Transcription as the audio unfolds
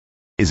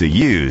is a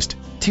used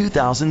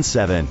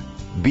 2007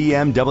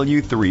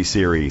 BMW 3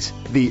 Series,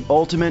 the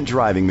ultimate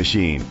driving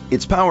machine.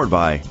 It's powered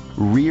by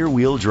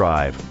rear-wheel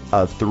drive,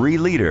 a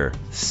 3-liter,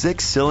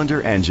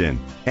 6-cylinder engine,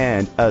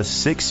 and a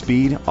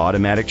 6-speed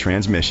automatic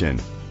transmission.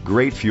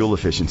 Great fuel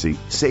efficiency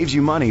saves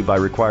you money by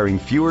requiring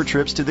fewer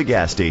trips to the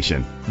gas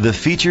station. The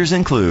features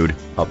include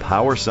a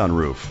power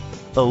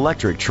sunroof,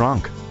 electric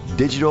trunk,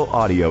 digital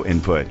audio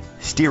input,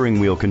 steering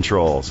wheel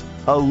controls,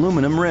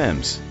 aluminum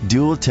rims,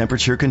 dual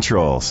temperature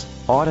controls,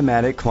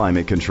 automatic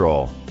climate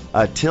control,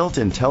 a tilt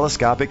and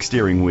telescopic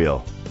steering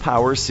wheel,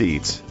 power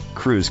seats,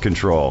 cruise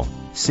control.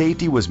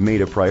 Safety was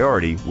made a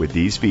priority with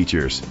these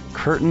features: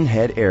 curtain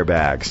head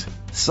airbags,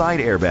 side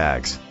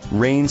airbags,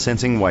 rain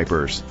sensing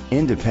wipers,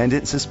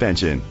 independent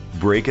suspension,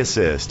 brake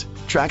assist,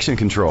 traction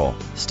control,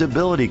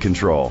 stability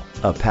control,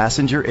 a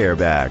passenger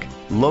airbag,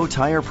 low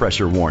tire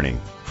pressure warning,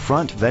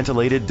 front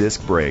ventilated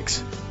disc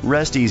brakes.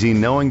 Rest easy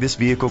knowing this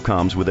vehicle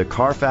comes with a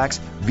Carfax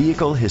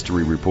Vehicle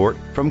History Report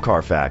from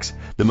Carfax,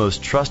 the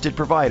most trusted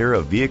provider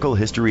of vehicle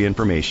history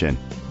information.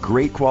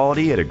 Great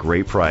quality at a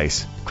great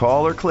price.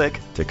 Call or click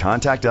to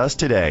contact us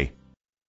today.